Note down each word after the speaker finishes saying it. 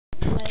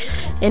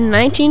In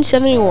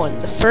 1971,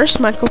 the first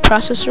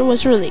microprocessor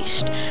was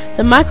released.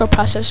 The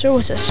microprocessor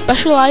was a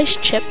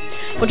specialized chip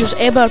which was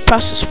able to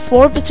process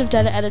 4 bits of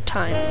data at a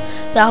time.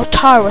 The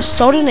Altair was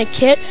sold in a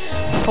kit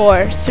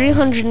for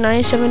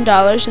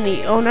 $397, and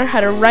the owner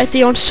had to write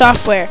their own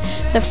software.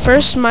 The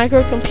first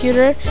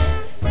microcomputer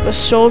was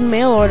sold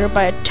mail order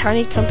by a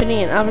tiny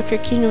company in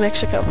Albuquerque, New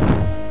Mexico.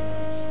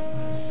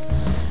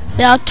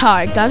 The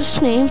Altair got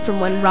its name from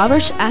when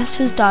Roberts asked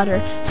his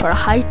daughter for a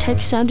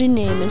high-tech sounding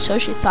name, and so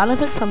she thought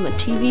of it from the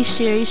TV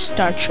series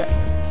Star Trek.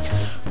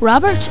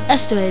 Roberts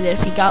estimated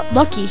if he got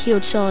lucky he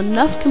would sell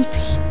enough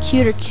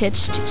computer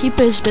kits to keep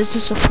his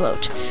business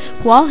afloat,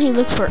 while he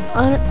looked for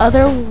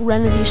other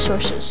revenue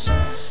sources.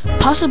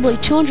 Possibly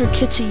 200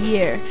 kits a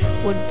year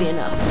would be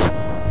enough.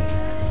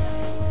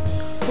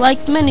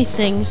 Like many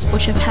things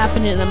which have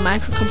happened in the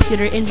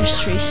microcomputer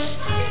industry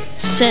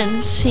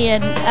since, he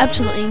had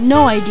absolutely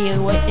no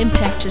idea what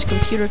impact his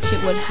computer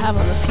kit would have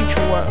on the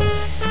future world.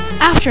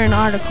 After an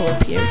article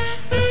appeared,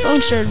 the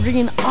phone started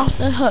ringing off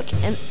the hook,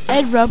 and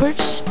Ed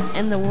Roberts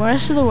and the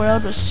rest of the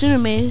world was soon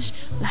amazed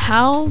at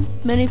how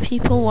many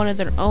people wanted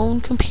their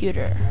own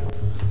computer.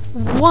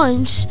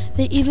 Once,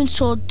 they even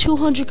sold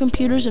 200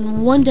 computers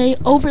in one day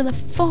over the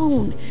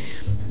phone.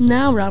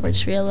 Now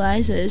Roberts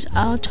realized that his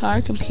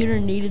Altair computer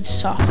needed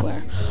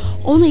software.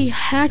 Only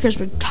hackers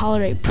would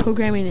tolerate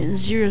programming in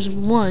zeros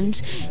and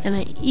ones, and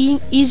an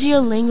easier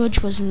language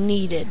was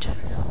needed.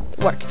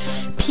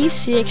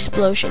 PC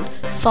explosion.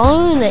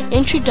 Following the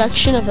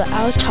introduction of the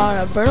Altair,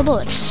 a veritable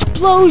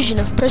explosion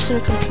of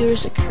personal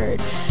computers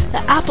occurred.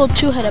 The Apple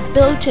II had a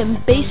built-in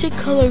basic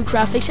color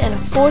graphics and a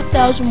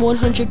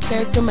 4,100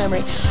 character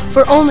memory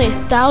for only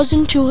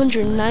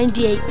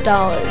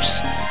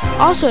 $1,298.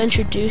 Also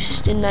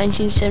introduced in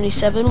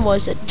 1977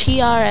 was a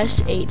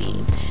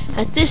TRS-80.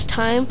 At this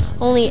time,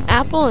 only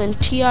Apple and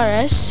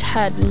TRS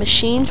had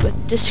machines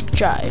with disk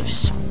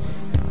drives.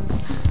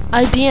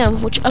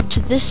 IBM, which up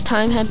to this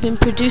time had been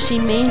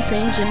producing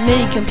mainframes and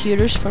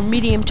mini-computers for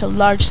medium to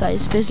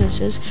large-sized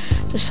businesses,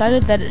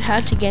 decided that it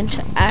had to get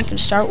into act and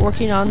start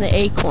working on the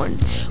Acorn,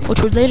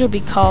 which would later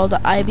be called the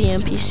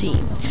IBM PC.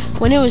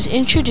 When it was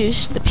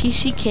introduced, the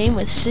PC came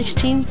with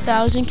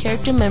 16,000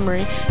 character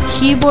memory,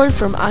 keyboard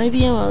from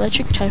IBM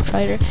electric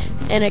typewriter,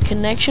 and a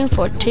connection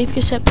for a tape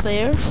cassette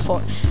player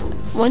for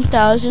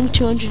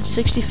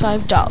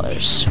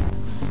 $1,265.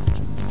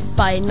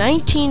 By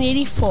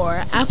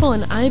 1984, Apple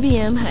and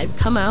IBM had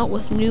come out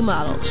with new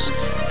models.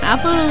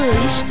 Apple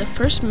released the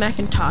first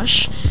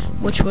Macintosh,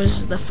 which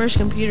was the first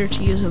computer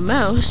to use a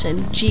mouse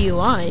and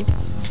GUI.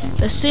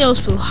 The sales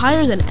flew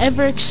higher than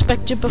ever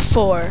expected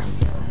before.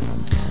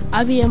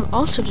 IBM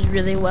also did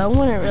really well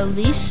when it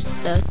released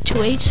the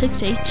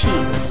 286AT,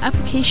 with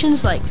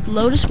applications like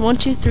Lotus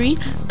 123,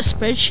 a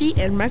spreadsheet,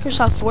 and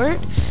Microsoft Word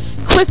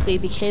quickly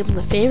became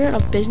the favorite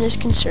of business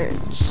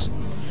concerns.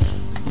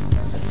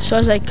 So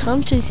as I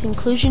come to the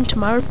conclusion to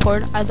my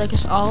report, I'd like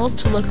us all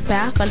to look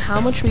back on how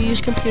much we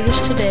use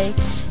computers today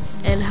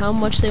and how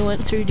much they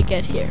went through to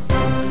get here.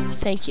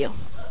 Thank you.